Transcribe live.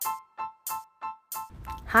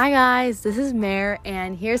Hi guys, this is Mare,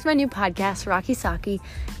 and here's my new podcast, Rocky Saki,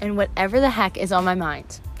 and whatever the heck is on my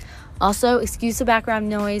mind. Also, excuse the background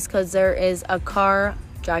noise because there is a car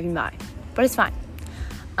driving by, but it's fine.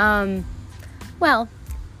 Well,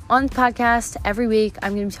 on the podcast, every week,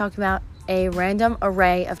 I'm going to be talking about a random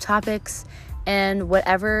array of topics and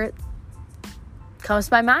whatever comes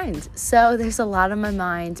to my mind. So there's a lot on my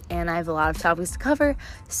mind, and I have a lot of topics to cover,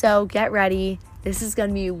 so get ready. This is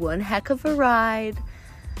going to be one heck of a ride.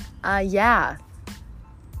 This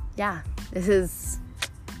is,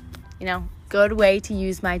 good way to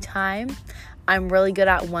use my time. I'm really good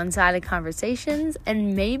at one-sided conversations,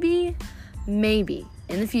 and maybe in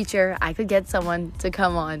the future, I could get someone to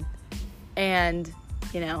come on and,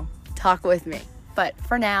 talk with me. But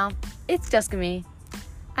for now, it's just me.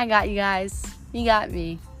 I got you guys. You got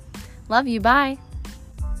me. Love you. Bye.